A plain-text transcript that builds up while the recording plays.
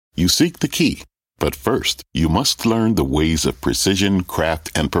You seek the key, but first, you must learn the ways of precision, craft,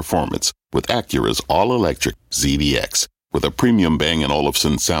 and performance with Acura's all-electric ZDX. With a premium Bang &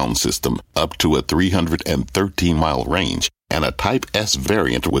 Olufsen sound system up to a 313-mile range and a Type S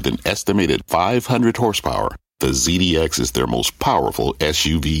variant with an estimated 500 horsepower, the ZDX is their most powerful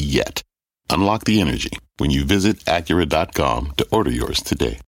SUV yet. Unlock the energy when you visit Acura.com to order yours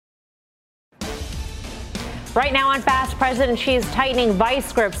today. Right now on Fast, President Xi's tightening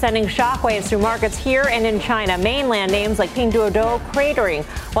vice grip sending shockwaves through markets here and in China. Mainland names like Pinduoduo cratering,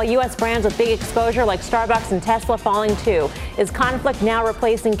 while U.S. brands with big exposure like Starbucks and Tesla falling too. Is conflict now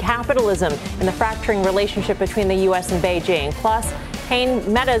replacing capitalism in the fracturing relationship between the U.S. and Beijing? Plus,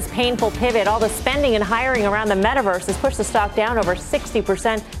 Meta's painful pivot, all the spending and hiring around the metaverse has pushed the stock down over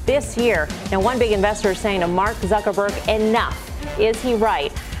 60% this year. Now, one big investor is saying to Mark Zuckerberg, enough. Is he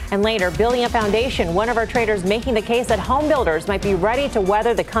right? And later, building a foundation, one of our traders making the case that home builders might be ready to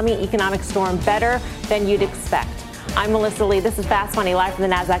weather the coming economic storm better than you'd expect. I'm Melissa Lee. This is Fast Money, live from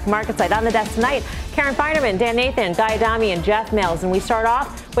the NASDAQ market site. On the desk tonight, Karen Feinerman, Dan Nathan, Guy Adami, and Jeff Mills. And we start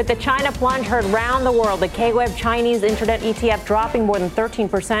off with the China plunge heard round the world. The KWEB Chinese Internet ETF dropping more than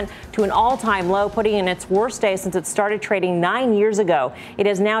 13% to an all-time low, putting in its worst day since it started trading 9 years ago. It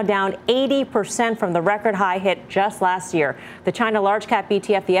is now down 80% from the record high hit just last year. The China large cap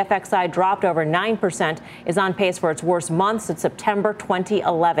ETF, the FXI, dropped over 9%, is on pace for its worst month since September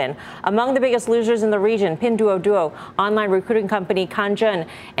 2011. Among the biggest losers in the region, Pinduoduo, online recruiting company Kanzhun,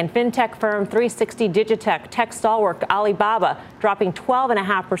 and fintech firm 360 Digitech, tech stalwart Alibaba, dropping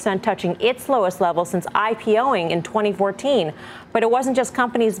 12.5%, touching its lowest level since IPOing in 2014. But it wasn't just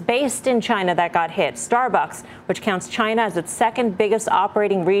companies based in China that got hit. Starbucks, which counts China as its second biggest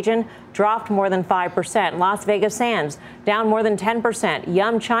operating region, dropped more than 5%. Las Vegas Sands down more than 10%.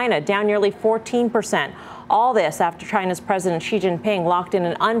 Yum China down nearly 14%. All this after China's President Xi Jinping locked in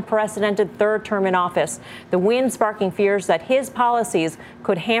an unprecedented third term in office. The win sparking fears that his policies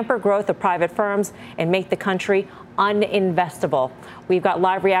could hamper growth of private firms and make the country uninvestable. We've got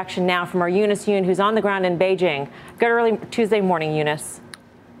live reaction now from our Eunice Yoon, who's on the ground in Beijing. Good early Tuesday morning, Eunice.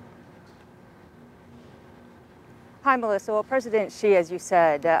 Hi, Melissa. Well, President Xi, as you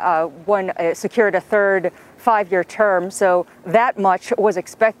said, secured a third five-year term, so that much was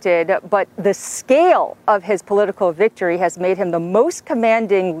expected. But the scale of his political victory has made him the most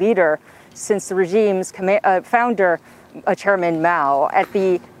commanding leader since the regime's founder, Chairman Mao. At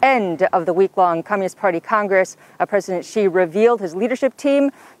the end of the week-long Communist Party Congress, President Xi revealed his leadership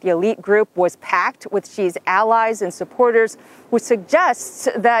team. The elite group was packed with Xi's allies and supporters, which suggests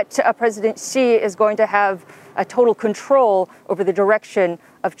that President Xi is going to have a total control over the direction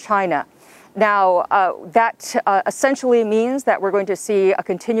of China. Now, that essentially means that we're going to see a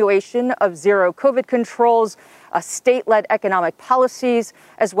continuation of zero COVID controls, state-led economic policies,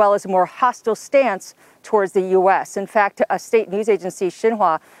 as well as a more hostile stance towards the U.S. In fact, a state news agency,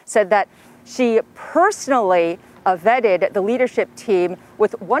 Xinhua, said that Xi personally vetted the leadership team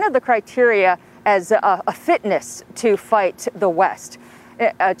with one of the criteria as a fitness to fight the West.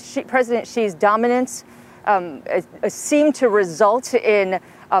 President Xi's dominance seemed to result in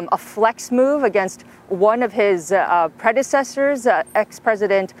a flex move against one of his predecessors,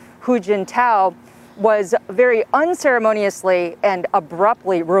 ex-President Hu Jintao, was very unceremoniously and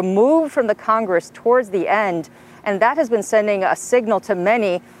abruptly removed from the Congress towards the end. And that has been sending a signal to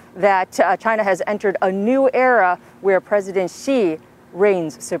many that China has entered a new era where President Xi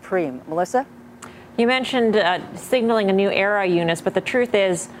reigns supreme. Melissa? You mentioned signaling a new era, Eunice, but the truth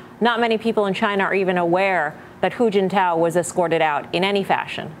is not many people in China are even aware that Hu Jintao was escorted out in any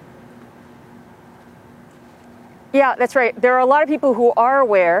fashion. Yeah, that's right. There are a lot of people who are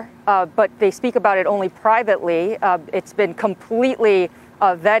aware, but they speak about it only privately. It's been completely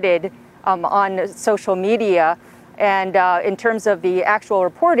vetted on social media. And in terms of the actual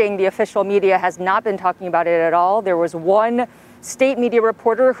reporting, the official media has not been talking about it at all. There was one state media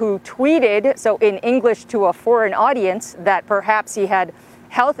reporter who tweeted, so in English to a foreign audience, that perhaps he had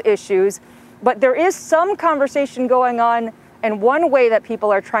health issues. But there is some conversation going on. And one way that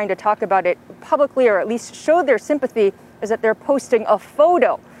people are trying to talk about it publicly, or at least show their sympathy, is that they're posting a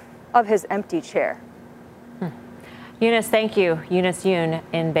photo of his empty chair. Eunice, thank you. Eunice Yoon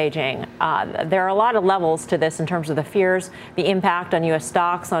in Beijing. There are a lot of levels to this in terms of the fears, the impact on U.S.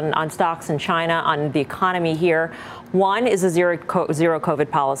 stocks, on stocks in China, on the economy here. One is a zero COVID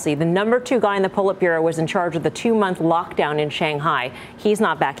policy. The number 2 guy in the Politburo was in charge of the 2-month lockdown in Shanghai. He's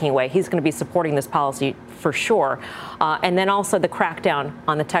not backing away. He's going to be supporting this policy for sure. And then also the crackdown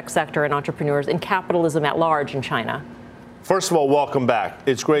on the tech sector and entrepreneurs and capitalism at large in China. First of all, welcome back.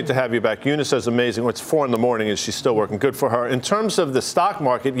 It's great to have you back. Eunice is amazing. It's 4 in the morning and she's still working. Good for her. In terms of the stock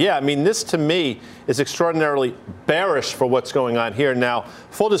market, yeah, I mean, this to me is extraordinarily bearish for what's going on here. Now,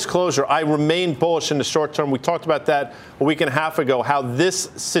 full disclosure, I remain bullish in the short term. We talked about that a week and a half ago, how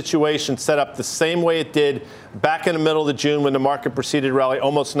this situation set up the same way it did back in the middle of June when the market proceeded to rally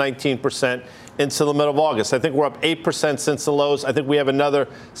almost 19% into the middle of August. I think we're up 8% since the lows. I think we have another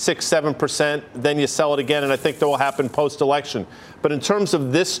 6-7%. Then you sell it again, and I think that will happen post-election. But in terms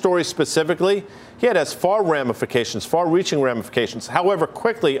of this story specifically, yeah, it has far-reaching ramifications. However,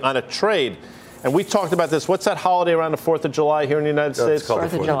 quickly on a trade, and we talked about this. What's that holiday around the 4th of July here in the United States?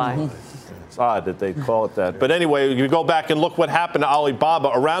 4th of July. It's odd that they call it that. But anyway, you go back and look what happened to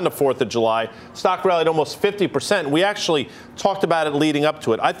Alibaba around the 4th of July. Stock rallied almost 50%. We actually talked about it leading up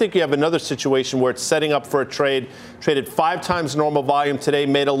to it. I think you have another situation where it's setting up for a trade. Traded 5 times normal volume today,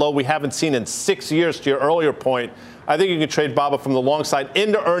 made a low we haven't seen in 6 years, to your earlier point. I think you can trade Baba from the long side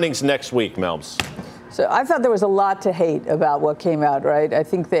into earnings next week, Melms. So I thought there was a lot to hate about what came out, right? I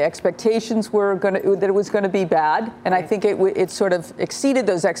think the expectations were that it was going to be bad, and I think it sort of exceeded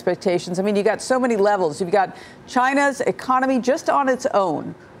those expectations. I mean, you got so many levels. You've got China's economy just on its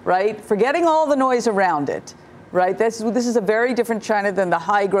own, right? Forgetting all the noise around it, right? This is a very different China than the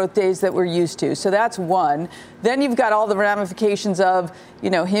high growth days that we're used to. So that's one. Then you've got all the ramifications of,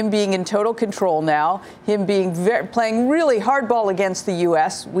 him being in total control now, him being playing really hardball against the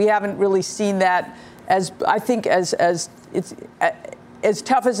U.S. We haven't really seen that. As it's as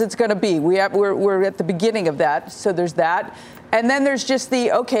tough as it's going to be. We're at the beginning of that, so there's that. And then there's just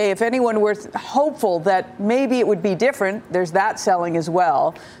if anyone were hopeful that maybe it would be different, there's that selling as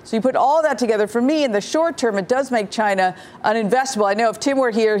well. So you put all that together. For me, in the short term, it does make China uninvestable. I know if Tim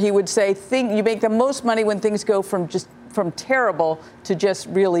were here, he would say, you make the most money when things go from terrible to just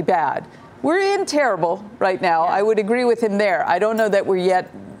really bad. We're in terrible right now. I would agree with him there. I don't know that we're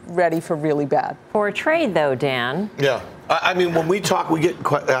yet ready for really bad. For a trade, though, Dan. Yeah. I mean, when we talk, we get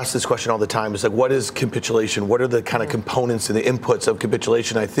asked this question all the time. It's like, what is capitulation? What are the kind of components and the inputs of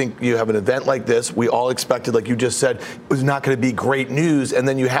capitulation? I think you have an event like this. We all expected, like you just said, it was not going to be great news. And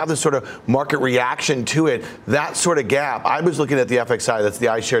then you have this sort of market reaction to it. That sort of gap. I was looking at the FXI. That's the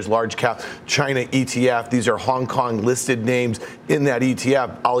iShares Large Cap China ETF. These are Hong Kong listed names in that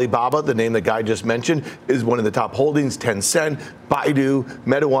ETF. Alibaba, the name the guy just mentioned, is one of the top holdings. Tencent, Baidu,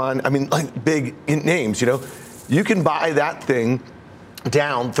 Meituan. I mean, like big names, You can buy that thing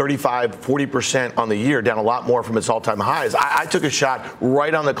down 35-40% on the year, down a lot more from its all-time highs. I took a shot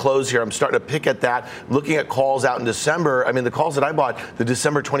right on the close here. I'm starting to pick at that. Looking at calls out in December, I mean, the calls that I bought, the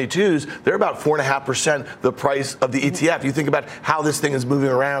December 22s, they're about 4.5% the price of the ETF. You think about how this thing is moving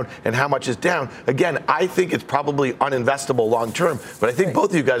around and how much is down. Again, I think it's probably uninvestable long-term, but I think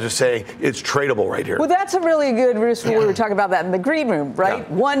both of you guys are saying it's tradable right here. Well, that's a really good risk. We were talking about that in the green room, right?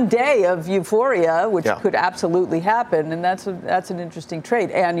 Yeah. One day of euphoria, which could absolutely happen, and that's an interesting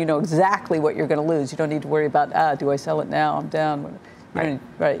trade, and you know exactly what you're going to lose. You don't need to worry about, do I sell it now? I'm down.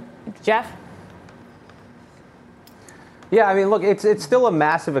 Right. Jeff? Yeah, I mean, look, it's still a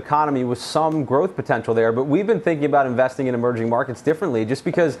massive economy with some growth potential there, but we've been thinking about investing in emerging markets differently just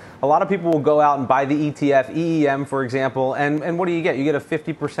because a lot of people will go out and buy the ETF, EEM, for example, and what do you get? You get a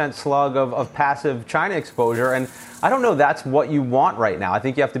 50% slug of passive China exposure, and I don't know that's what you want right now. I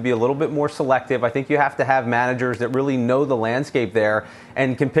think you have to be a little bit more selective. I think you have to have managers that really know the landscape there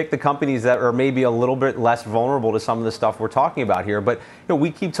and can pick the companies that are maybe a little bit less vulnerable to some of the stuff we're talking about here. But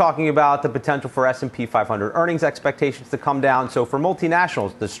we keep talking about the potential for S&P 500 earnings expectations to come down. So for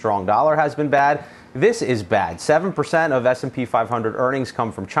multinationals, the strong dollar has been bad. This is bad. 7% of S&P 500 earnings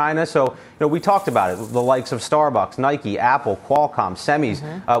come from China. So, we talked about it. The likes of Starbucks, Nike, Apple, Qualcomm,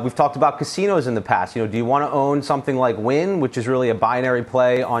 Semis. We've talked about casinos in the past. Do you want to own something like Wynn, which is really a binary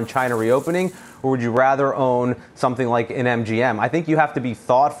play on China reopening? Or would you rather own something like an MGM? I think you have to be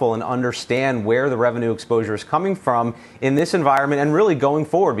thoughtful and understand where the revenue exposure is coming from in this environment and really going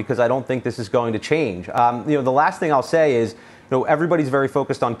forward, because I don't think this is going to change. The last thing I'll say is, everybody's very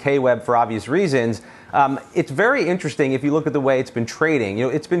focused on KWeb for obvious reasons. It's very interesting if you look at the way it's been trading.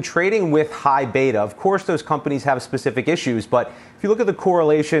 It's been trading with high beta. Of course, those companies have specific issues, but if you look at the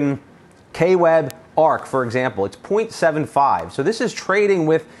correlation, KWeb, ARK, for example, it's 0.75. So this is trading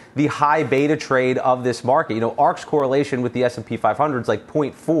with the high beta trade of this market. ARK's correlation with the S&P 500 is like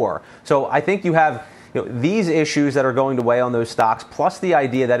 0.4. So I think you have these issues that are going to weigh on those stocks, plus the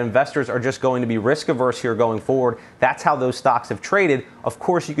idea that investors are just going to be risk averse here going forward. That's how those stocks have traded. Of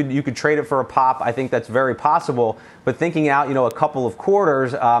course, you could trade it for a pop. I think that's very possible. But thinking out, a couple of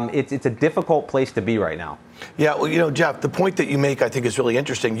quarters, it's a difficult place to be right now. Yeah, well, Jeff, the point that you make, I think, is really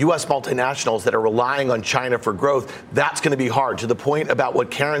interesting. U.S. multinationals that are relying on China for growth, that's going to be hard. To the point about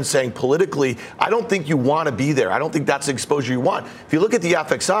what Karen's saying politically, I don't think you want to be there. I don't think that's the exposure you want. If you look at the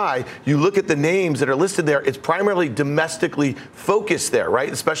FXI, you look at the names that are listed there, it's primarily domestically focused there,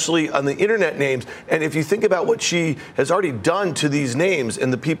 right? Especially on the internet names. And if you think about what she has already done to these names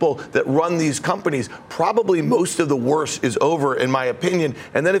and the people that run these companies, probably most of the worst is over, in my opinion.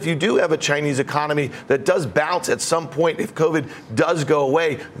 And then if you do have a Chinese economy that does bounce at some point, if COVID does go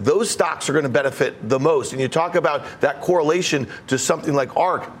away, those stocks are going to benefit the most. And you talk about that correlation to something like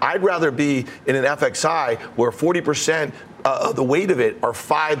ARK. I'd rather be in an FXI where 40% of the weight of it are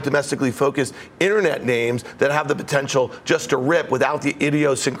 5 domestically focused internet names that have the potential just to rip without the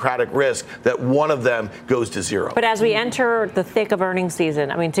idiosyncratic risk that one of them goes to zero. But as we enter the thick of earnings season,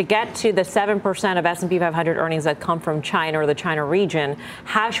 to get to the 7% of S&P 500 earnings that come from China or the China region,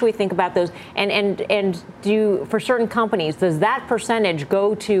 how should we think about those? And do, for certain companies, does that percentage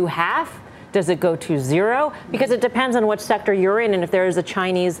go to half? Does it go to zero? Because it depends on what sector you're in. And if there is a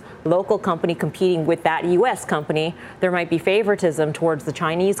Chinese local company competing with that U.S. company, there might be favoritism towards the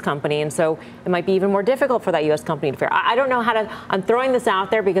Chinese company. And so it might be even more difficult for that U.S. company to fare. I don't know how to, I'm throwing this out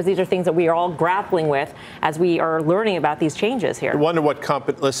there because these are things that we are all grappling with as we are learning about these changes here. I wonder what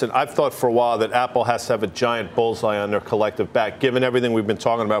company, listen, I've thought for a while that Apple has to have a giant bullseye on their collective back. Given everything we've been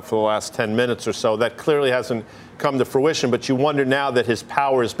talking about for the last 10 minutes or so, that clearly hasn't come to fruition, but you wonder now that his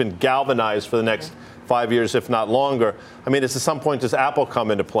power has been galvanized for the next 5 years, if not longer. At some point, does Apple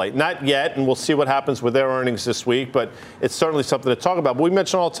come into play? Not yet, and we'll see what happens with their earnings this week, but it's certainly something to talk about. But we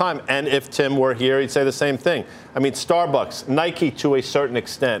mention all the time, and if Tim were here, he'd say the same thing. Starbucks, Nike to a certain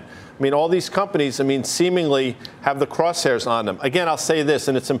extent. All these companies, seemingly have the crosshairs on them. Again, I'll say this,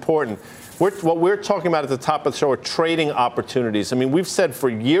 and it's important. What we're talking about at the top of the show are trading opportunities. We've said for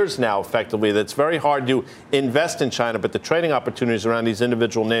years now, effectively, that it's very hard to invest in China, but the trading opportunities around these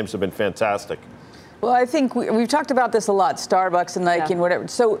individual names have been fantastic. Well, I think we've talked about this a lot, Starbucks and Nike and whatever.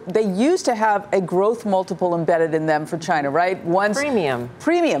 So they used to have a growth multiple embedded in them for China, right?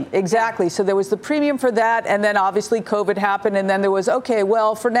 Premium, exactly. So there was the premium for that, and then obviously COVID happened, and then there was, okay,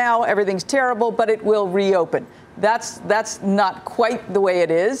 well, for now, everything's terrible, but it will reopen. That's not quite the way it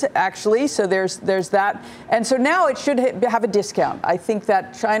is, actually. So there's that. And so now it should have a discount. I think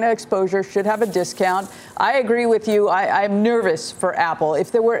that China exposure should have a discount. I agree with you. I'm nervous for Apple.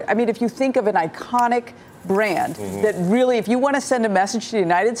 If you think of an iconic brand that really, if you want to send a message to the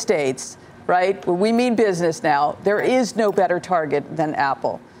United States, right, well, we mean business now, there is no better target than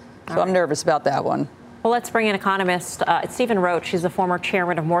Apple. So I'm nervous about that one. Well, let's bring in economist Stephen Roach. He's the former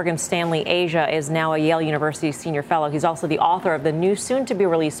chairman of Morgan Stanley Asia, is now a Yale University senior fellow. He's also the author of the new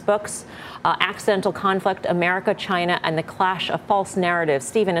soon-to-be-released books, Accidental Conflict, America, China, and the Clash of False Narratives.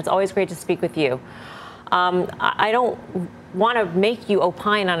 Stephen, it's always great to speak with you. I don't want to make you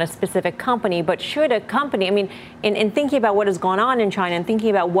opine on a specific company, but should a company, in thinking about what has gone on in China and thinking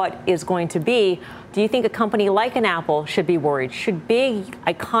about what is going to be, do you think a company like an Apple should be worried? Should big,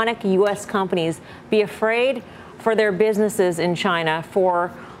 iconic U.S. companies be afraid for their businesses in China for,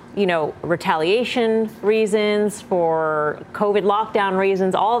 retaliation reasons, for COVID lockdown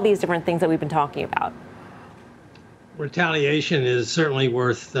reasons, all of these different things that we've been talking about? Retaliation is certainly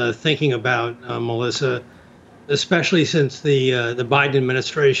worth thinking about, Melissa, especially since the Biden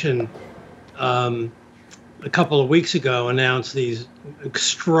administration a couple of weeks ago announced these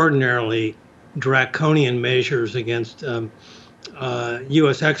extraordinarily draconian measures against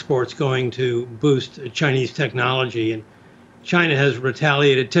U.S. exports going to boost Chinese technology. And China has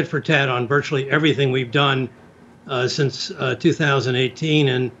retaliated tit for tat on virtually everything we've done since 2018.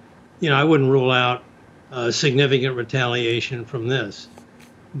 And, I wouldn't rule out significant retaliation from this.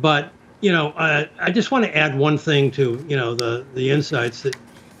 But, I just want to add one thing to, the insights that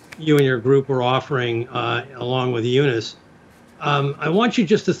you and your group were offering along with Eunice. I want you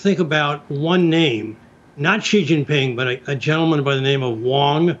just to think about one name, not Xi Jinping, but a gentleman by the name of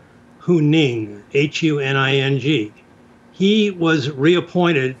Wang Huning, Huning. He was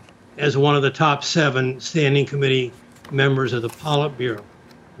reappointed as one of the top 7 standing committee members of the Politburo.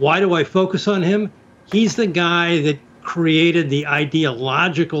 Why do I focus on him? He's the guy that created the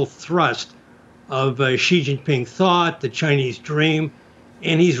ideological thrust of Xi Jinping thought, the Chinese dream,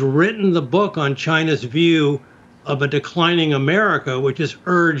 and he's written the book on China's view of a declining America, which has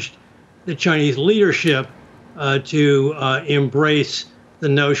urged the Chinese leadership to embrace the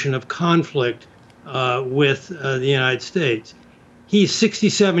notion of conflict with the United States. He's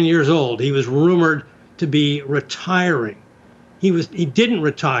 67 years old. He was rumored to be retiring. He didn't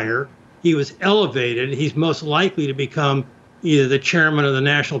retire. He was elevated. He's most likely to become either the chairman of the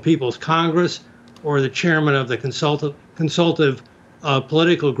National People's Congress or the chairman of the consultative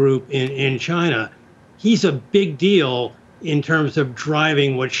political group in China. He's a big deal in terms of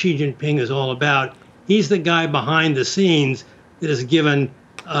driving what Xi Jinping is all about. He's the guy behind the scenes that has given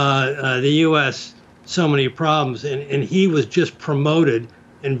the U.S. so many problems, and he was just promoted,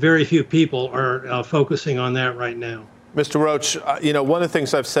 and very few people are focusing on that right now. Mr. Roach, one of the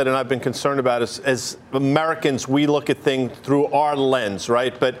things I've said and I've been concerned about is, as Americans, we look at things through our lens,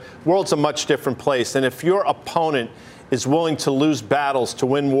 right? But the world's a much different place. And if your opponent is willing to lose battles to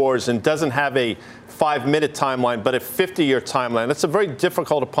win wars and doesn't have a 5-minute timeline, but a 50-year timeline, that's a very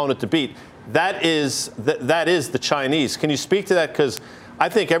difficult opponent to beat. That is the Chinese. Can you speak to that? Because I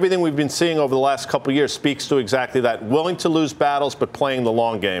think everything we've been seeing over the last couple of years speaks to exactly that. Willing to lose battles, but playing the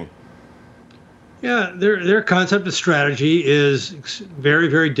long game. Yeah, their concept of strategy is very,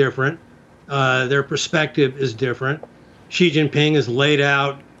 very different. Their perspective is different. Xi Jinping has laid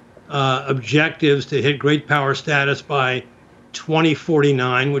out objectives to hit great power status by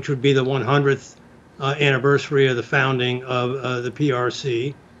 2049, which would be the 100th anniversary of the founding of the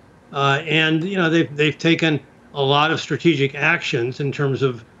PRC. And they've taken a lot of strategic actions in terms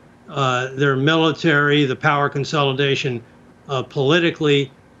of their military, the power consolidation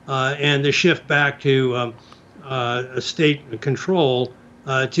politically, and the shift back to a state control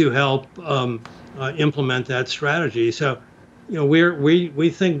to help implement that strategy. So, we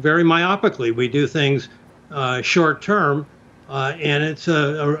think very myopically. We do things short term, and it's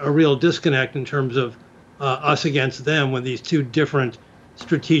a real disconnect in terms of us against them with these two different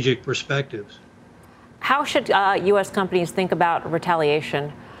strategic perspectives. How should U.S. companies think about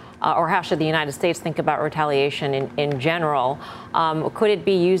retaliation? Or how should the United States think about retaliation in general? Could it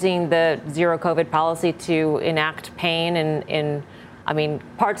be using the zero COVID policy to enact pain in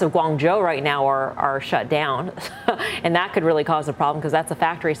parts of Guangzhou right now are shut down, and that could really cause a problem because that's a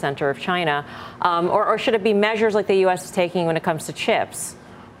factory center of China. Or should it be measures like the U.S. is taking when it comes to chips,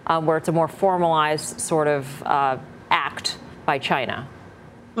 where it's a more formalized sort of act by China?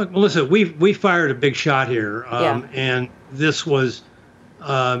 Look, Melissa, we fired a big shot here, and this was.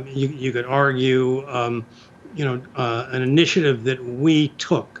 You could argue, an initiative that we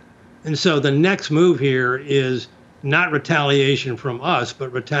took. And so the next move here is not retaliation from us,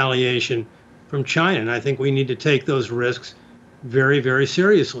 but retaliation from China. And I think we need to take those risks very, very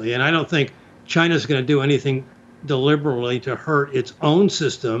seriously. And I don't think China's going to do anything deliberately to hurt its own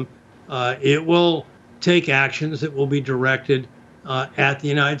system. It will take actions that will be directed at the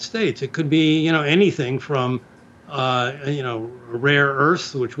United States. It could be, anything from rare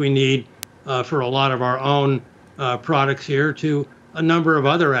earths, which we need for a lot of our own products here, to a number of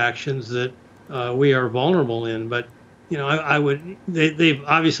other actions that we are vulnerable in. But, they've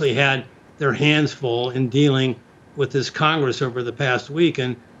obviously had their hands full in dealing with this Congress over the past week,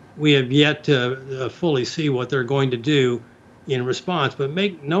 and we have yet to fully see what they're going to do in response. But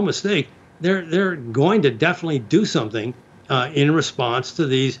make no mistake, they're going to definitely do something in response to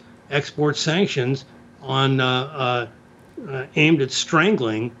these export sanctions on aimed at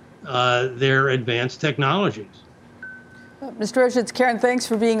strangling their advanced technologies. Mr. Roach, it's Karen. Thanks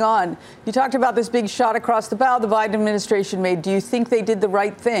for being on. You talked about this big shot across the bow the Biden administration made. Do you think they did the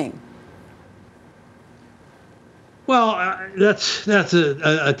right thing? Well, that's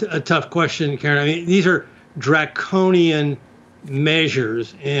a tough question, Karen. I mean, these are draconian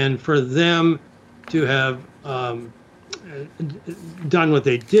measures, and for them to have done what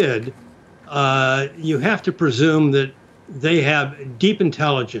they did, you have to presume that they have deep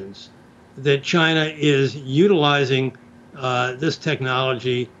intelligence that China is utilizing this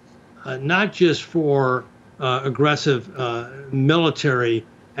technology not just for aggressive military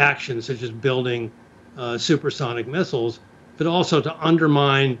actions such as building supersonic missiles, but also to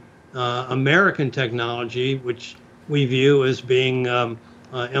undermine American technology, which we view as being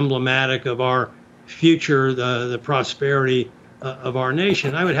emblematic of our future, the prosperity of our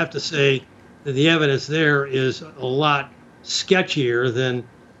nation. I would have to say that the evidence there is a lot sketchier than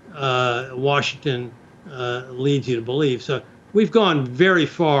Washington leads you to believe. So we've gone very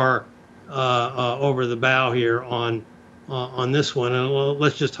far over the bow here on this one, and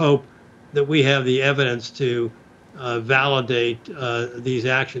let's just hope that we have the evidence to validate these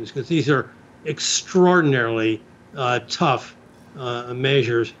actions, because these are extraordinarily tough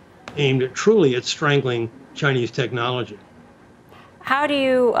measures aimed truly at strangling Chinese technology. How do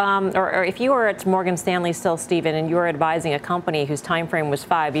you, or if you were at Morgan Stanley still, Stephen, and you were advising a company whose time frame was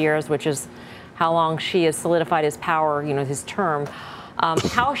 5 years, which is how long Xi has solidified his power, his term,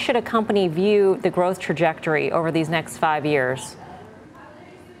 How should a company view the growth trajectory over these next 5 years?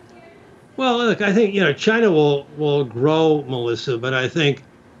 Well, look, I think, China will grow, Melissa, but I think,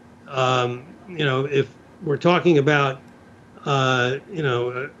 if we're talking about,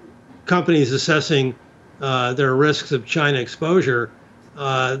 companies assessing their risks of China exposure,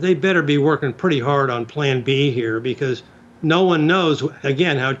 they better be working pretty hard on Plan B here, because no one knows,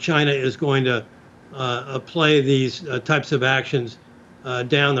 again, how China is going to play these types of actions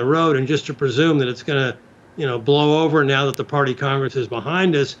down the road. And just to presume that it's going to, blow over now that the Party Congress is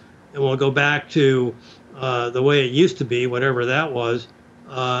behind us, and we'll go back to the way it used to be, whatever that was,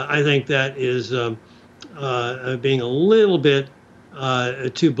 I think that is being a little bit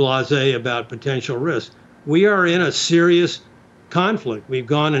too blasé about potential risk. We are in a serious conflict. We've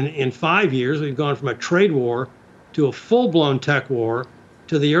gone in 5 years, we've gone from a trade war to a full-blown tech war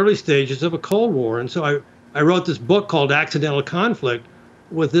to the early stages of a Cold War. And so I wrote this book called Accidental Conflict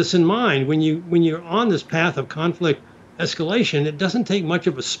with this in mind. When you're on this path of conflict escalation, it doesn't take much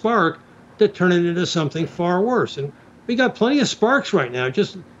of a spark to turn it into something far worse. And we got plenty of sparks right now.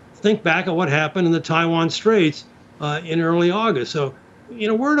 Just think back at what happened in the Taiwan Straits in early August. So,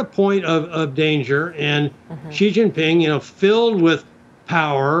 we're at a point of danger, and Xi Jinping, filled with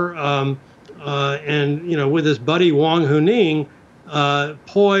power, and with his buddy Wang Huning,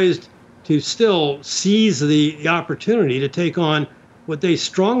 poised to still seize the opportunity to take on what they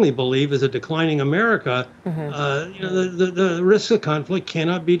strongly believe is a declining America. The risks of conflict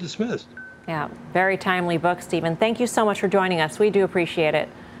cannot be dismissed. Yeah, very timely book, Stephen. Thank you so much for joining us. We do appreciate it.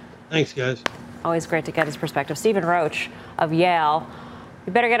 Thanks, guys. Always great to get his perspective. Stephen Roach of Yale.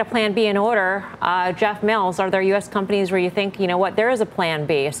 You better get a plan B in order. Jeff Mills, are there U.S. companies where you think, there is a plan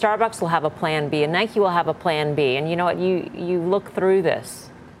B? Starbucks will have a plan B, and Nike will have a plan B. And you know what? You look through this.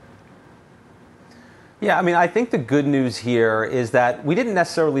 Yeah, I think the good news here is that we didn't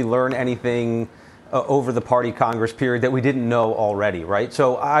necessarily learn anything over the Party Congress period that we didn't know already, right?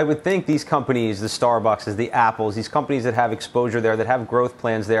 So I would think these companies, the Starbucks, the Apples, these companies that have exposure there, that have growth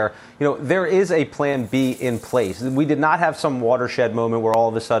plans there, there is a plan B in place. We did not have some watershed moment where all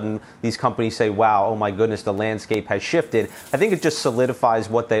of a sudden these companies say, wow, oh my goodness, the landscape has shifted. I think it just solidifies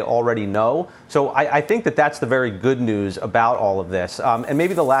what they already know. So I think that that's the very good news about all of this. And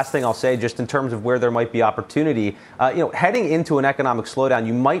maybe the last thing I'll say, just in terms of where there might be opportunity, heading into an economic slowdown,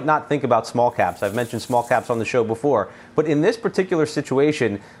 you might not think about small caps. I've mentioned small caps on the show before. But in this particular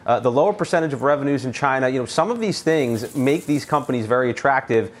situation, the lower percentage of revenues in China, some of these things make these companies very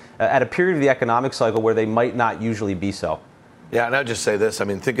attractive at a period of the economic cycle where they might not usually be so. Yeah, and I'll just say this.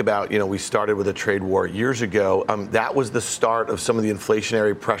 Think about, we started with a trade war years ago. That was the start of some of the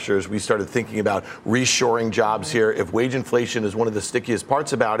inflationary pressures. We started thinking about reshoring jobs here. If wage inflation is one of the stickiest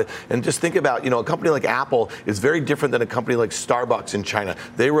parts about it, and just think about, a company like Apple is very different than a company like Starbucks in China.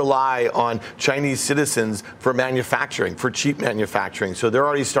 They rely on Chinese citizens for manufacturing, for cheap manufacturing. So they're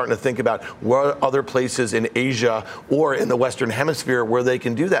already starting to think about what other places in Asia or in the Western Hemisphere where they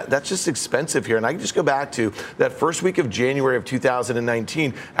can do that. That's just expensive here. And I can just go back to that first week of January of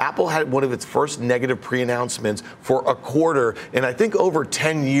 2019, Apple had one of its first negative pre-announcements for a quarter in, I think, over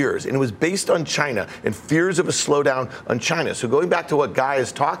 10 years. And it was based on China and fears of a slowdown on China. So going back to what Guy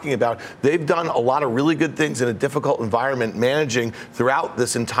is talking about, they've done a lot of really good things in a difficult environment managing throughout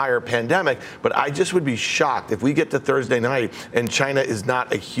this entire pandemic. But I just would be shocked if we get to Thursday night and China is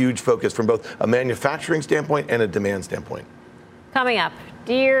not a huge focus from both a manufacturing standpoint and a demand standpoint. Coming up,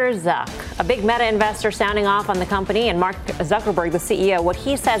 Dear Zuck, a big Meta investor sounding off on the company, and Mark Zuckerberg, the CEO, what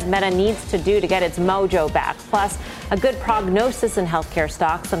he says Meta needs to do to get its mojo back. Plus, a good prognosis in healthcare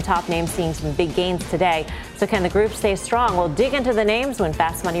stocks. Some top names seeing some big gains today. So can the group stay strong? We'll dig into the names when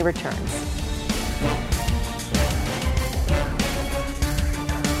Fast Money returns.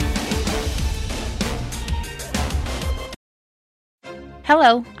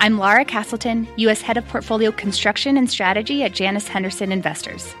 Hello, I'm Laura Castleton, U.S. Head of Portfolio Construction and Strategy at Janus Henderson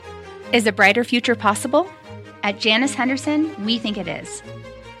Investors. Is a brighter future possible? At Janus Henderson, we think it is.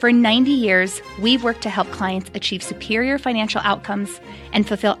 For 90 years, we've worked to help clients achieve superior financial outcomes and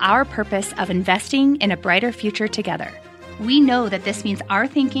fulfill our purpose of investing in a brighter future together. We know that this means our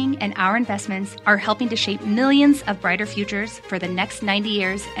thinking and our investments are helping to shape millions of brighter futures for the next 90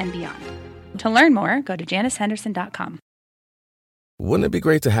 years and beyond. To learn more, go to janushenderson.com. Wouldn't it be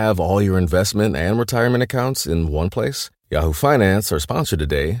great to have all your investment and retirement accounts in one place? Yahoo Finance, our sponsor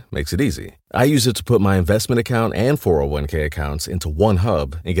today, makes it easy. I use it to put my investment account and 401k accounts into one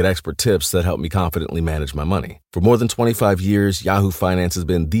hub and get expert tips that help me confidently manage my money. For more than 25 years, Yahoo Finance has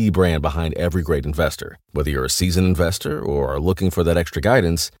been the brand behind every great investor. Whether you're a seasoned investor or are looking for that extra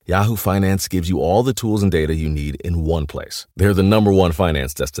guidance, Yahoo Finance gives you all the tools and data you need in one place. They're the #1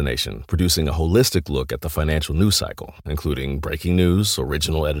 finance destination, producing a holistic look at the financial news cycle, including breaking news,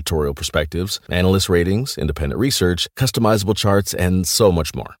 original editorial perspectives, analyst ratings, independent research, customizable charts, and so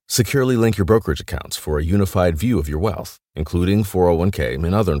much more. Securely link your brokerage accounts for a unified view of your wealth, including 401k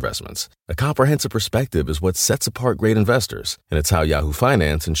and other investments. A comprehensive perspective is what sets apart great investors, and it's how Yahoo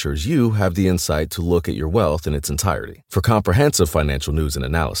Finance ensures you have the insight to look at your wealth in its entirety. For comprehensive financial news and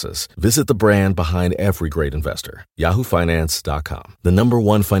analysis, visit the brand behind every great investor, yahoofinance.com, the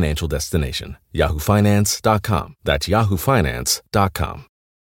 #1 financial destination, yahoofinance.com. That's yahoofinance.com.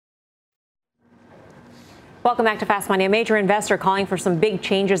 Welcome back to Fast Money. A major investor calling for some big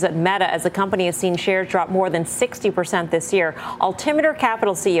changes at Meta as the company has seen shares drop more than 60% this year. Altimeter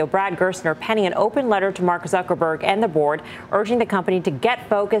Capital CEO Brad Gerstner penning an open letter to Mark Zuckerberg and the board, urging the company to get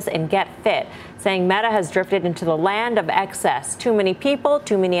focused and get fit, saying Meta has drifted into the land of excess. Too many people,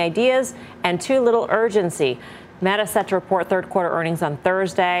 too many ideas, and too little urgency. Meta set to report third quarter earnings on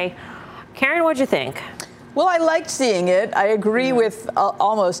Thursday. Karen, what'd you think? Well, I liked seeing it. I agree with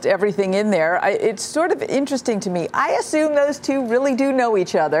almost everything in there. It's sort of interesting to me. I assume those two really do know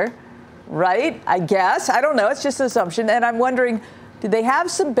each other, right? I guess. I don't know. It's just an assumption. And I'm wondering, did they have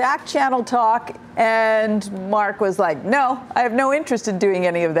some back channel talk? And Mark was like, no, I have no interest in doing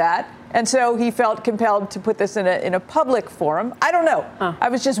any of that. And so he felt compelled to put this in a public forum. I don't know. I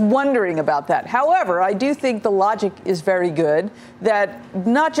was just wondering about that. However, I do think the logic is very good that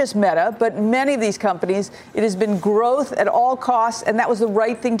not just Meta, but many of these companies, it has been growth at all costs, and that was the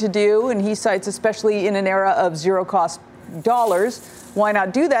right thing to do. And he cites, especially in an era of zero cost dollars, why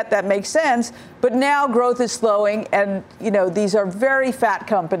not do that? That makes sense. But now growth is slowing, and these are very fat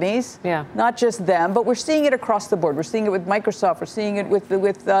companies. Yeah. Not just them, but we're seeing it across the board. We're seeing it with Microsoft. We're seeing it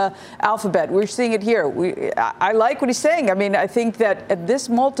with Alphabet. We're seeing it here. I like what he's saying. I mean, I think that at this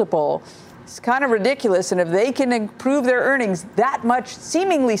multiple, it's kind of ridiculous. And if they can improve their earnings that much,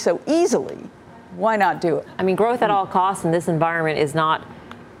 seemingly so easily, why not do it? I mean, growth at all costs in this environment is not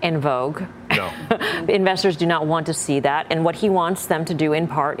in vogue. No. Investors do not want to see that. And what he wants them to do in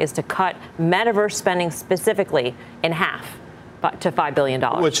part is to cut metaverse spending specifically in half to $5 billion.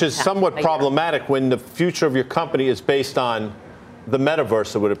 Which is somewhat problematic when the future of your company is based on the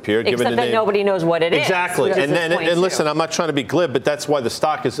metaverse, it would appear. Except given the that name. Nobody knows what it is. Exactly. And listen, I'm not trying to be glib, but that's why the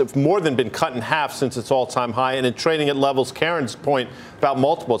stock has more than been cut in half since its all-time high. And in trading at levels, Karen's point about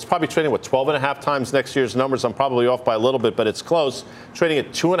multiple, it's probably trading, 12.5 times next year's numbers. I'm probably off by a little bit, but it's close. Trading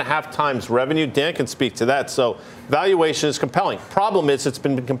at 2.5 times revenue. Dan can speak to that. So valuation is compelling. Problem is it's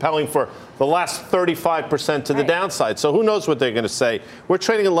been compelling for the last 35% to the downside. So who knows what they're going to say. We're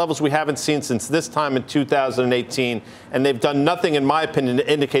trading at levels we haven't seen since this time in 2018, and they've done nothing, in my opinion,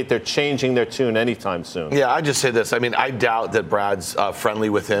 to indicate they're changing their tune anytime soon. Yeah, I just say this. I mean, I doubt that Brad's friendly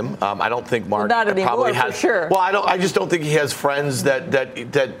with him. I don't think Mark not anymore, probably has. For sure. Well, I just don't think he has friends that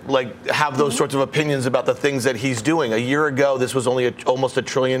like have those sorts of opinions about the things that he's doing. A year ago, this was only almost $1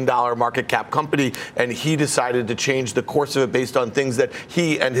 trillion market cap company, and he decided to change the course of it based on things that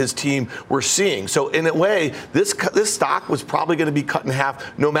he and his team were seeing. So in a way, this stock was probably going to be cut in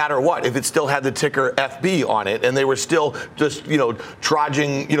half no matter what, if it still had the ticker FB on it, and they were still just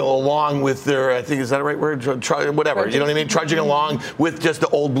trudging along with their, I think, is that the right word? Whatever, you know what I mean? Trudging along with just the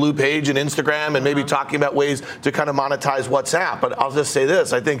old blue page and Instagram, and maybe talking about ways to kind of monetize WhatsApp. But I'll just say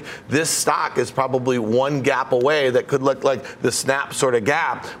this: I think this stock is probably one gap away that could look like the Snap sort of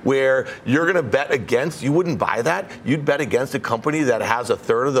gap, where you're going to bet against. You wouldn't buy that. You'd bet against a company that has a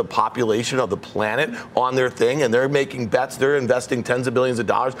third of the population of the planet on their thing, and they're making bets. They're investing tens of billions of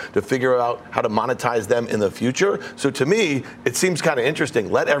dollars to figure out how to monetize them in the future. So to me, it seems kind of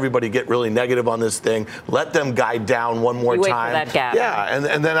interesting. Let everybody get really negative on this thing. Let them guide down one more time. Wait for that gap. Yeah,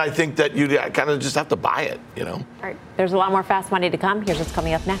 and then I think that you kind of just have to buy it. All right. There's a lot more Fast Money to come. Here's what's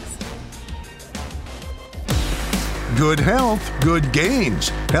coming up next. Good health, good gains.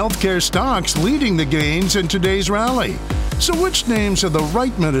 Healthcare stocks leading the gains in today's rally. So which names are the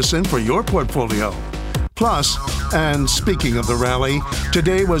right medicine for your portfolio? Plus, and speaking of the rally,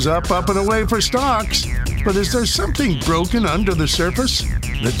 today was up and away for stocks. But is there something broken under the surface?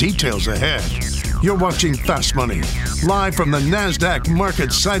 The details ahead. You're watching Fast Money, live from the NASDAQ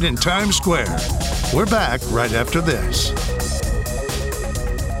market site in Times Square. We're back right after this.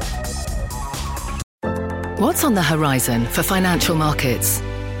 What's on the horizon for financial markets?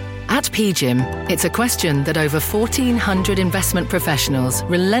 At PGIM, it's a question that over 1,400 investment professionals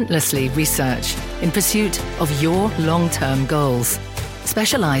relentlessly research in pursuit of your long-term goals.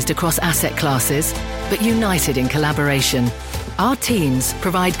 Specialized across asset classes, but united in collaboration, our teams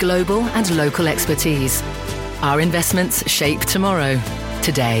provide global and local expertise. Our investments shape tomorrow,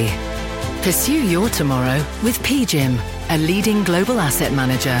 today. Pursue your tomorrow with PGIM, a leading global asset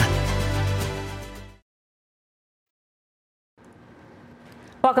manager.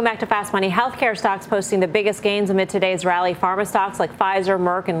 Welcome back to Fast Money. Healthcare stocks posting the biggest gains amid today's rally. Pharma stocks like Pfizer,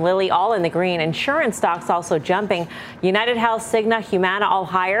 Merck, and Lilly all in the green. Insurance stocks also jumping. United Health, Cigna, Humana all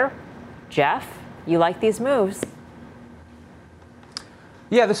higher. Jeff, you like these moves?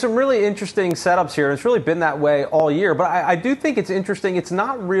 Yeah, there's some really interesting setups here. It's really been that way all year. But I do think it's interesting. It's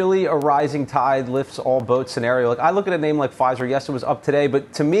not really a rising tide lifts all boats scenario. Like, I look at a name like Pfizer. Yes, it was up today.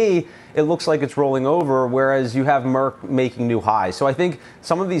 But to me, it looks like it's rolling over, whereas you have Merck making new highs. So I think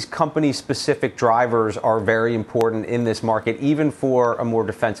some of these company-specific drivers are very important in this market, even for a more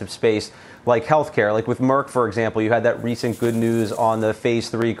defensive space like healthcare. Like with Merck, for example, you had that recent good news on the phase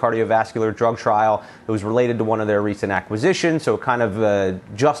 3 cardiovascular drug trial. It was related to one of their recent acquisitions, so it kind of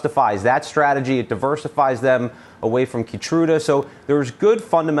justifies that strategy. It diversifies them away from Keytruda. So there's good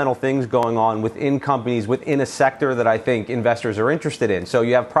fundamental things going on within companies, within a sector that I think investors are interested in. So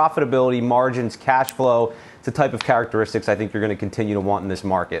you have profitability, margins, cash flow. It's the type of characteristics I think you're going to continue to want in this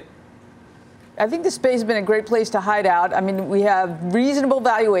market. I think the space has been a great place to hide out. I mean, we have reasonable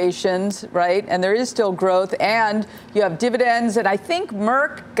valuations, right? And there is still growth, and you have dividends. And I think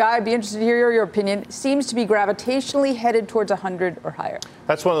Merck, Guy, I'd be interested to hear your opinion, seems to be gravitationally headed towards 100 or higher.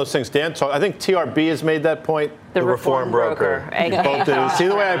 That's one of those things Dan talked. I think TRB has made that point. The reform broker. Both did. See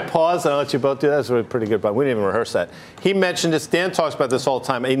the way I paused? I let you both do that. That's really pretty good, but we didn't even rehearse that. He mentioned this. Dan talks about this all the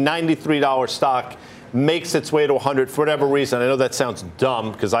time. A $93 stock makes its way to 100 for whatever reason. I know that sounds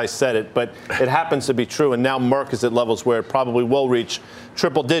dumb because I said it, but it happens to be true. And now Merck is at levels where it probably will reach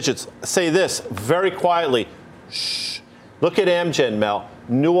triple digits. Say this very quietly. Shh. Look at Amgen, Mel.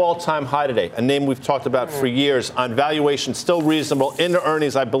 New all-time high today. A name we've talked about for years. On valuation, still reasonable. Into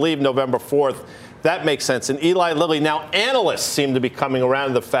earnings, I believe, November 4th. That makes sense. And Eli Lilly, now analysts seem to be coming around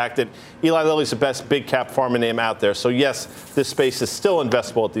to the fact that Eli Lilly's the best big cap pharma name out there. So yes, this space is still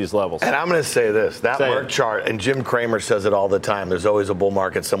investable at these levels. And I'm going to say this, that Merck chart, and Jim Cramer says it all the time, there's always a bull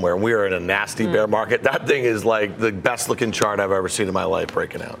market somewhere. And we are in a nasty bear market. That thing is like the best looking chart I've ever seen in my life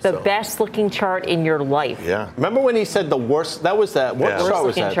breaking out. The best looking chart in your life. Yeah. Remember when he said the worst? That was that. What chart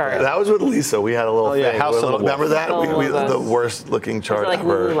was that? Chart. That was with Lisa. We had a little thing. Remember that? The worst looking chart was it like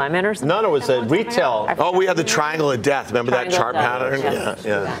ever. Lululemon or something? No, it was a retail. Oh, we had the triangle of death. Remember that chart pattern?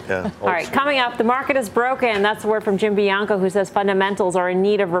 Yeah. All right, coming up, the market is broken. That's the word from Jim Bianco, who says fundamentals are in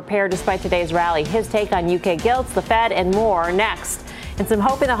need of repair despite today's rally. His take on UK gilts, the Fed, and more next. And some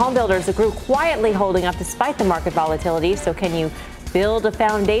hope in the home builders, the group quietly holding up despite the market volatility. So can you build a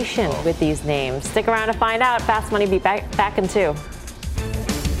foundation with these names? Stick around to find out. Fast Money be back in 2.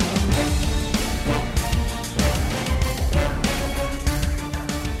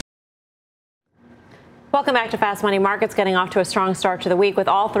 Welcome back to Fast Money. Markets getting off to a strong start to the week with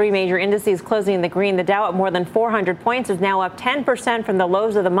all three major indices closing in the green. The Dow at more than 400 points is now up 10% from the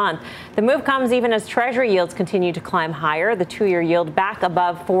lows of the month. The move comes even as Treasury yields continue to climb higher. The 2-year yield back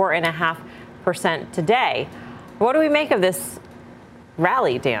above 4.5% today. What do we make of this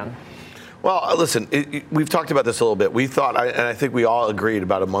rally, Dan? Well, listen, we've talked about this a little bit. We thought, and I think we all agreed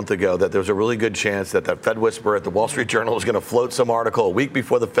about a month ago, that there was a really good chance that Fed whisperer at the Wall Street Journal was going to float some article a week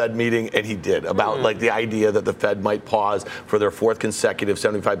before the Fed meeting, and he did, about like the idea that the Fed might pause for their fourth consecutive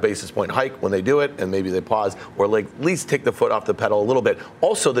 75 basis point hike when they do it, and maybe they pause, or like at least take the foot off the pedal a little bit.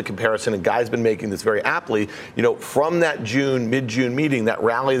 Also, the comparison, and Guy's been making this very aptly, from that mid-June meeting, that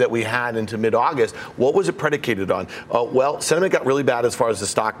rally that we had into mid-August, what was it predicated on? Well, sentiment got really bad as far as the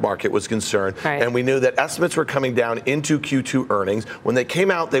stock market was concerned. Right. And we knew that estimates were coming down into Q2 earnings. When they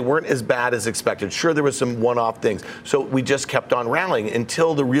came out, they weren't as bad as expected. Sure, there was some one-off things. So we just kept on rallying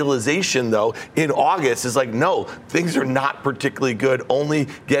until the realization, though, in August is like, no, things are not particularly good, only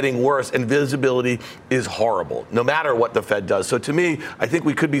getting worse, and visibility is horrible, no matter what the Fed does. So to me, I think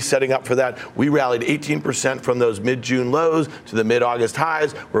we could be setting up for that. We rallied 18% from those mid-June lows to the mid-August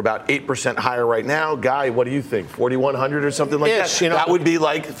highs. We're about 8% higher right now. Guy, what do you think? 4,100 or something like that? That would be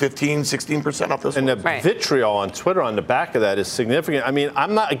like 15, 16% off those. And the vitriol on Twitter on the back of that is significant. I mean,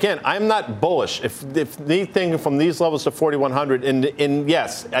 I'm not bullish. If anything from these levels to 4,100,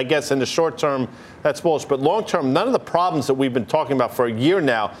 yes, I guess in the short term, that's bullish. But long term, none of the problems that we've been talking about for a year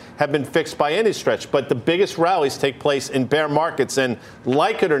now have been fixed by any stretch. But the biggest rallies take place in bear markets. And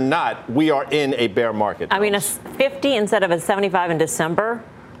like it or not, we are in a bear market. I mean, a 50 instead of a 75 in December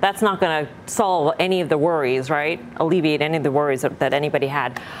that's not going to solve any of the worries, right? Alleviate any of the worries that anybody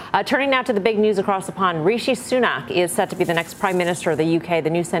had. Turning now to the big news across the pond, Rishi Sunak is set to be the next Prime Minister of the UK. The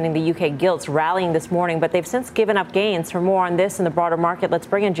news sending the UK gilts rallying this morning, but they've since given up gains. For more on this and the broader market, let's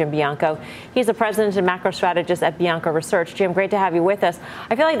bring in Jim Bianco. He's the president and macro strategist at Bianco Research. Jim, great to have you with us.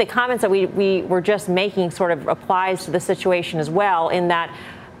 I feel like the comments that we were just making sort of applies to the situation as well, in that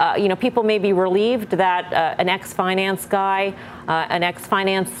people may be relieved that an ex-finance guy, an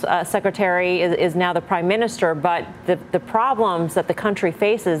ex-finance secretary is now the prime minister, but the problems that the country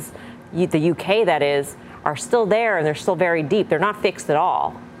faces, the UK that is, are still there, and they're still very deep. They're not fixed at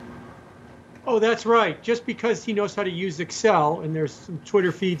all. Oh, that's right. Just because he knows how to use Excel, and there's some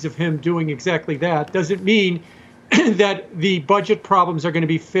Twitter feeds of him doing exactly that, doesn't mean that the budget problems are going to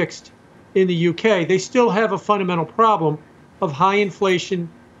be fixed in the UK. They still have a fundamental problem of high inflation,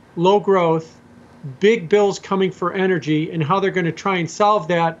 low growth, big bills coming for energy, and how they're going to try and solve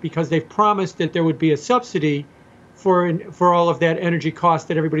that, because they've promised that there would be a subsidy for all of that energy cost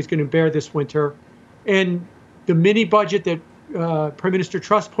that everybody's going to bear this winter. And the mini budget that Prime Minister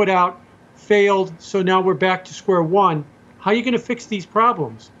Truss put out failed, so now we're back to square one. How are you going to fix these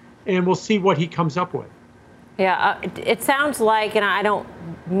problems? And we'll see what he comes up with. Yeah, it sounds like, and I don't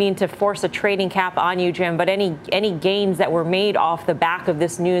mean to force a trading cap on you, Jim, but any gains that were made off the back of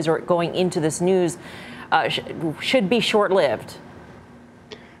this news or going into this news should be short-lived.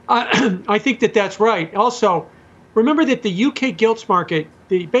 I think that's right. Also, remember that the UK gilts market,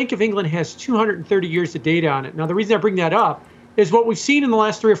 the Bank of England has 230 years of data on it. Now, the reason I bring that up is what we've seen in the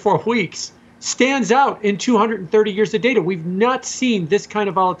last 3 or 4 weeks stands out in 230 years of data. We've not seen this kind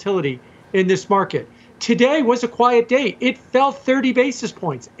of volatility in this market. Today was a quiet day. It fell 30 basis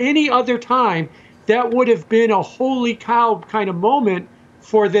points. Any other time, that would have been a holy cow kind of moment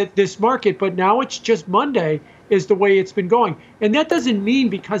for this market. But now it's just Monday is the way it's been going. And that doesn't mean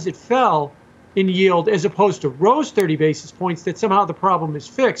because it fell in yield as opposed to rose 30 basis points that somehow the problem is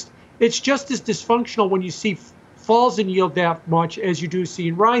fixed. It's just as dysfunctional when you see falls in yield that much as you do see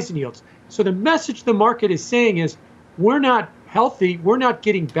in rise in yields. So the message the market is saying is, we're not healthy. We're not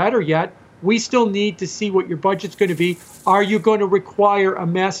getting better yet. We still need to see what your budget's going to be. Are you going to require a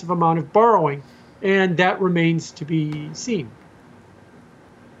massive amount of borrowing? And that remains to be seen.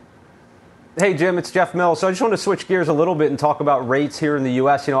 Hey, Jim, it's Jeff Mills. So I just want to switch gears a little bit and talk about rates here in the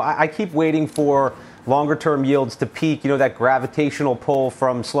U.S. I keep waiting for longer-term yields to peak, that gravitational pull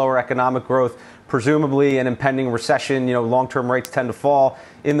from slower economic growth, presumably an impending recession. Long-term rates tend to fall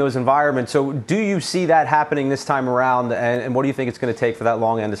in those environments. So do you see that happening this time around? And what do you think it's going to take for that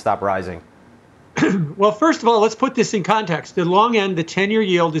long end to stop rising? Well, first of all, let's put this in context. The long end, the 10-year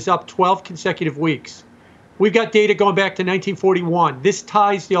yield, is up 12 consecutive weeks. We've got data going back to 1941. This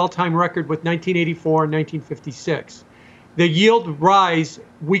ties the all-time record with 1984 and 1956. The yield rise,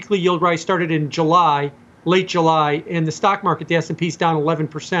 weekly yield rise, started in July, late July, and the stock market, the S&P, is down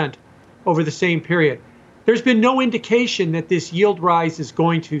 11% over the same period. There's been no indication that this yield rise is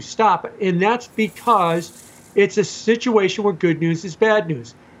going to stop, and that's because it's a situation where good news is bad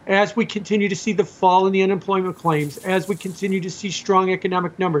news. As we continue to see the fall in the unemployment claims, as we continue to see strong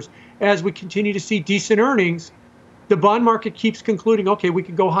economic numbers, as we continue to see decent earnings, the bond market keeps concluding, okay, we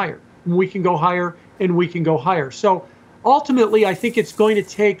can go higher, and we can go higher, and we can go higher. So ultimately, I think it's going to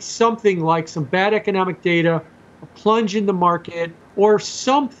take something like some bad economic data, a plunge in the market, or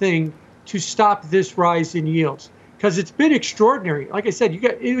something to stop this rise in yields, because it's been extraordinary. Like I said,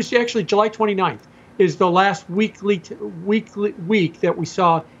 it was actually July 29th is the last week that we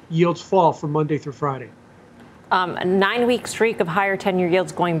saw yields fall from Monday through Friday. A 9-week streak of higher 10-year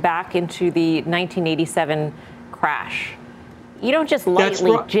yields going back into the 1987 crash. You don't just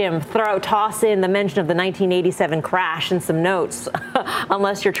lightly, Jim, toss in the mention of the 1987 crash in some notes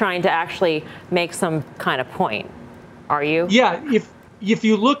unless you're trying to actually make some kind of point. Are you? Yeah. If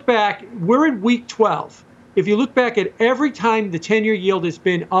you look back, we're in week 12. If you look back at every time the 10-year yield has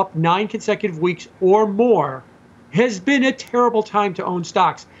been up 9 consecutive weeks or more, has been a terrible time to own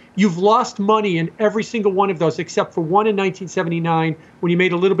stocks. You've lost money in every single one of those, except for one in 1979, when you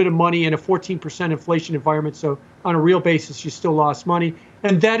made a little bit of money in a 14% inflation environment. So on a real basis, you still lost money.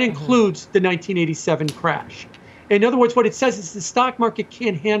 And that includes the 1987 crash. In other words, what it says is the stock market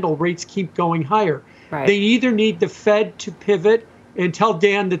can't handle rates keep going higher. Right. They either need the Fed to pivot and tell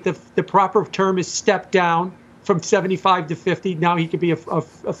Dan that the proper term is step down from 75 to 50. Now he could be a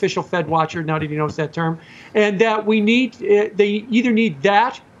official Fed watcher now that he knows that term. And that they either need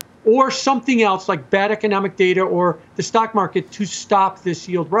that or something else like bad economic data or the stock market to stop this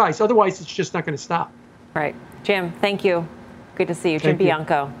yield rise. Otherwise, it's just not going to stop. Right. Jim, thank you. Good to see you. Jim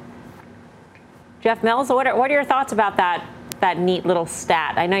Bianco. Jeff Mills, what are your thoughts about that that neat little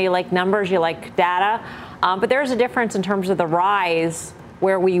stat. I know you like numbers, you like data, but there's a difference in terms of the rise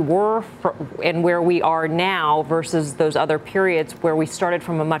where we were and where we are now versus those other periods where we started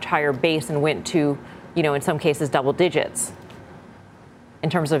from a much higher base and went to, in some cases, double digits in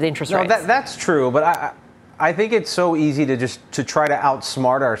terms of interest rates. That's true, but I think it's so easy to try to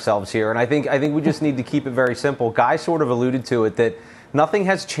outsmart ourselves here, and I think we just need to keep it very simple. Guy sort of alluded to it that nothing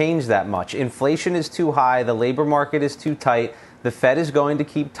has changed that much. Inflation is too high, the labor market is too tight. The Fed is going to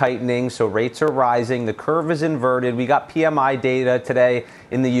keep tightening, so rates are rising. The curve is inverted. We got PMI data today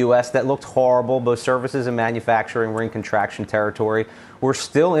in the U.S. that looked horrible. Both services and manufacturing were in contraction territory. We're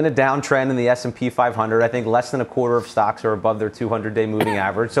still in a downtrend in the S&P 500. I think less than a quarter of stocks are above their 200-day moving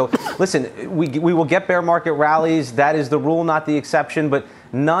average. So, listen, we will get bear market rallies. That is the rule, not the exception. But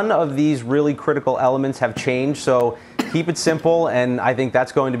none of these really critical elements have changed. So keep it simple, and I think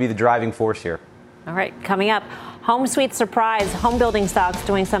that's going to be the driving force here. All right, coming up. Home Sweet Surprise, home building stocks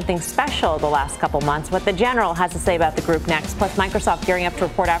doing something special the last couple months. What the General has to say about the group next. Plus, Microsoft gearing up to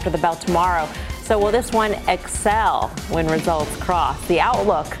report after the bell tomorrow. So will this one excel when results cross? The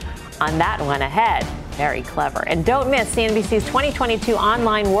outlook on that one ahead. Very clever. And don't miss CNBC's 2022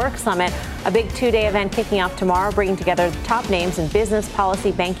 Online Work Summit, a big 2-day event kicking off tomorrow, bringing together the top names in business,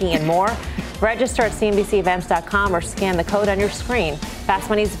 policy, banking, and more. Register at cnbcevents.com or scan the code on your screen. Fast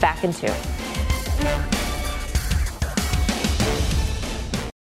Money's back in 2.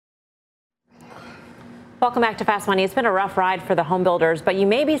 Welcome back to Fast Money. It's been a rough ride for the home builders, but you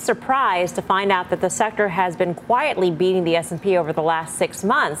may be surprised to find out that the sector has been quietly beating the S&P over the last 6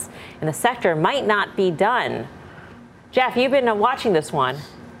 months, and the sector might not be done. Jeff, you've been watching this one.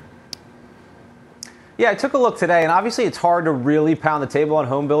 Yeah, I took a look today, and obviously it's hard to really pound the table on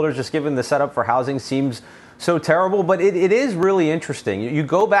home builders, just given the setup for housing seems so terrible, but it is really interesting. You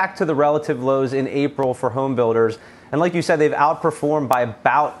go back to the relative lows in April for home builders, and like you said, they've outperformed by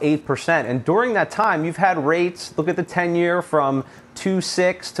about 8%. And during that time, you've had rates, look at the 10-year from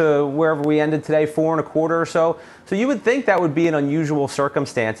 2.6 to wherever we ended today, 4.25 or so. So you would think that would be an unusual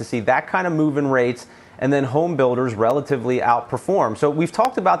circumstance to see that kind of move in rates and then home builders relatively outperform. So we've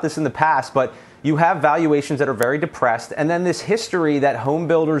talked about this in the past, but you have valuations that are very depressed, and then this history that home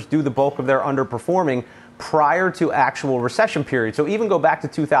builders do the bulk of their underperforming prior to actual recession period. So even go back to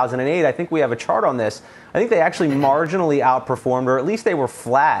 2008, I think we have a chart on this. I think they actually marginally outperformed, or at least they were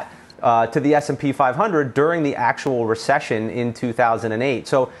flat to the S&P 500 during the actual recession in 2008.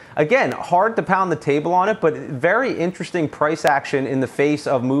 So again, hard to pound the table on it, but very interesting price action in the face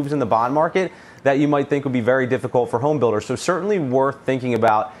of moves in the bond market that you might think would be very difficult for home builders. So certainly worth thinking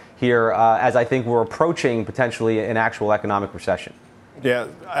about here as I think we're approaching potentially an actual economic recession. Yeah,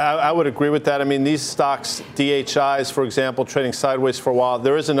 I would agree with that. I mean, these stocks, DHIs, for example, trading sideways for a while.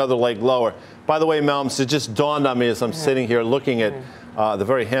 There is another leg lower. By the way, Melms, it just dawned on me as I'm sitting here looking at the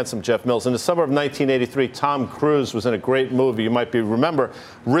very handsome Jeff Mills. In the summer of 1983, Tom Cruise was in a great movie. You might remember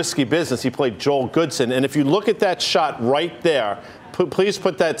Risky Business. He played Joel Goodson. And if you look at that shot right there, please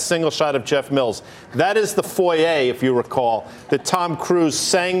put that single shot of Jeff Mills. That is the foyer, if you recall, that Tom Cruise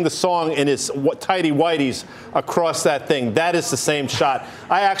sang the song in his tighty whities across that thing. That is the same shot.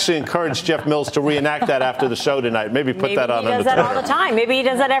 I actually encourage Jeff Mills to reenact that after the show tonight. Maybe that on. Maybe he does that all the time. Maybe he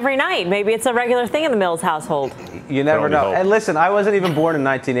does that every night. Maybe it's a regular thing in the Mills household. You never know. Hope. And listen, I wasn't even born in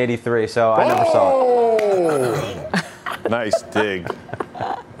 1983, so I never saw it. Nice dig.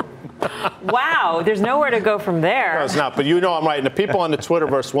 Wow, there's nowhere to go from there. No, it's not, but you know I'm right. And the people on the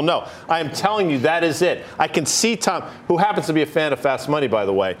Twitterverse will know. I am telling you, that is it. I can see Tom, who happens to be a fan of Fast Money, by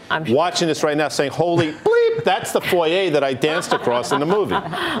the way, watching this right now saying, holy bleep, that's the foyer that I danced across in the movie.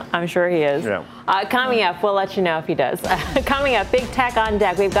 I'm sure he is. Yeah. Coming up, we'll let you know if he does. Coming up, big tech on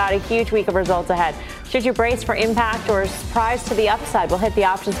deck. We've got a huge week of results ahead. Should you brace for impact or surprise to the upside? We'll hit the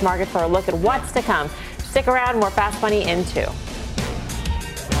options market for a look at what's to come. Stick around, more Fast Money in 2.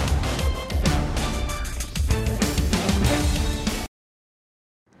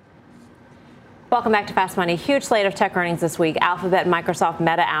 Welcome back to Fast Money. Huge slate of tech earnings this week. Alphabet, Microsoft,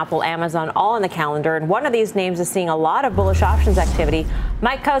 Meta, Apple, Amazon, all on the calendar. And one of these names is seeing a lot of bullish options activity.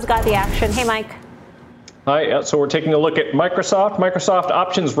 Mike Coe's got the action. Hey, Mike. Hi. So we're taking a look at Microsoft. Microsoft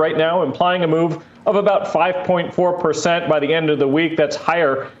options right now implying a move of about 5.4% by the end of the week. That's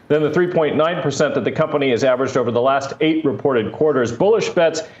higher than the 3.9% that the company has averaged over the last 8 reported quarters. Bullish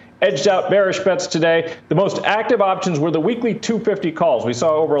bets edged out bearish bets today. The most active options were the weekly 250 calls. We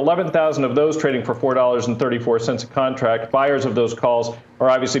saw over 11,000 of those trading for $4.34 a contract. Buyers of those calls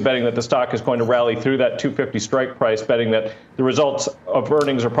are obviously betting that the stock is going to rally through that 250 strike price, betting that the results of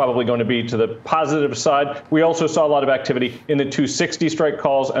earnings are probably going to be to the positive side. We also saw a lot of activity in the 260 strike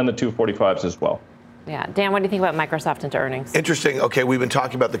calls and the 245s as well. Yeah. Dan, what do you think about Microsoft into earnings? Interesting. Okay, we've been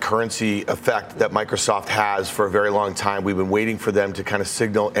talking about the currency effect that Microsoft has for a very long time. We've been waiting for them to kind of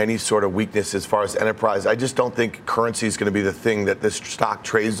signal any sort of weakness as far as enterprise. I just don't think currency is going to be the thing that this stock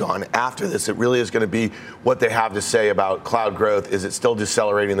trades on after this. It really is going to be what they have to say about cloud growth. Is it still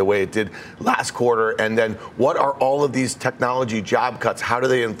decelerating the way it did last quarter? And then what are all of these technology job cuts? How do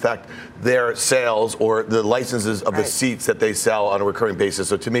they affect their sales or the licenses of the seats that they sell on a recurring basis?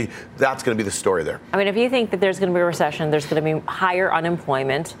 So to me, that's going to be the story there. I mean, if you think that there's going to be a recession, there's going to be higher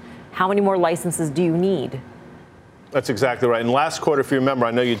unemployment, how many more licenses do you need? That's exactly right. And last quarter, if you remember,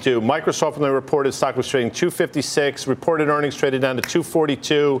 I know you do, Microsoft, when they reported, stock was trading $256, reported earnings traded down to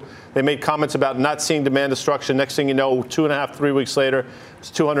 $242. They made comments about not seeing demand destruction. Next thing you know, 2.5, 3 weeks later, it's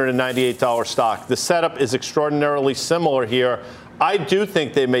 $298 stock. The setup is extraordinarily similar here. I do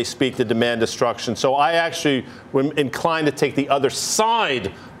think they may speak to demand destruction. So I actually am inclined to take the other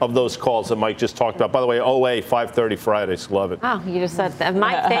side of those calls that Mike just talked about. By the way, OA, 5:30 Fridays. Love it. Oh, you just said that.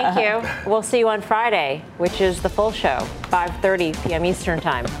 Mike, thank you. We'll see you on Friday, which is the full show, 5:30 p.m. Eastern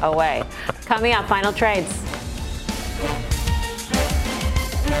Time, OA. Coming up, final trades.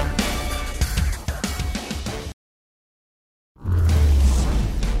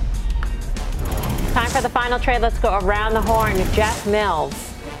 Time for the final trade. Let's go around the horn. Jeff Mills.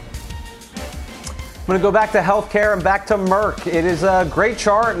 I'm going to go back to healthcare and back to Merck. It is a great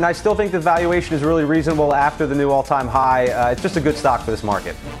chart, and I still think the valuation is really reasonable after the new all-time high. It's just a good stock for this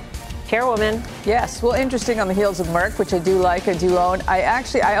market. Chairwoman. Yes, well, interesting on the heels of Merck, which I do like, I do own.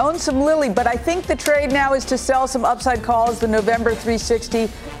 I own some Lilly, but I think the trade now is to sell some upside calls. The November 360,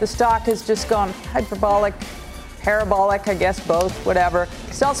 the stock has just gone hyperbolic, parabolic, I guess, both, whatever.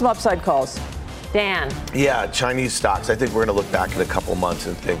 Sell some upside calls. Dan. Yeah, Chinese stocks. I think we're going to look back in a couple of months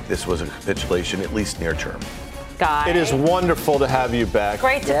and think this was a capitulation, at least near term. Guy. It is wonderful to have you back.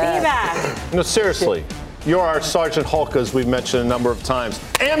 Great to be back. No, seriously. You're our Sergeant Hulk, as we've mentioned a number of times.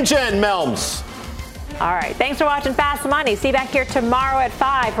 Amgen Melms. All right. Thanks for watching Fast Money. See you back here tomorrow at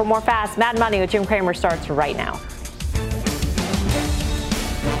 5 for more Fast Mad Money with Jim Cramer starts right now.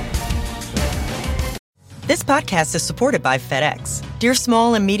 This podcast is supported by FedEx. Dear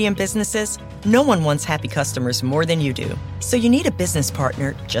small and medium businesses, no one wants happy customers more than you do. So you need a business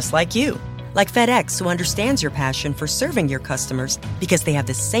partner just like you. Like FedEx, who understands your passion for serving your customers because they have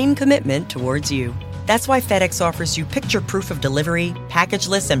the same commitment towards you. That's why FedEx offers you picture proof of delivery,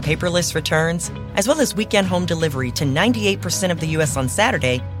 packageless and paperless returns, as well as weekend home delivery to 98% of the U.S. on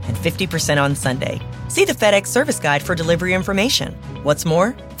Saturday and 50% on Sunday. See the FedEx service guide for delivery information. What's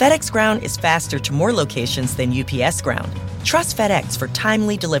more, FedEx Ground is faster to more locations than UPS Ground. Trust FedEx for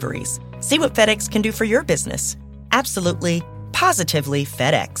timely deliveries. See what FedEx can do for your business. Absolutely, positively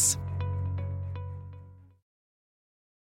FedEx.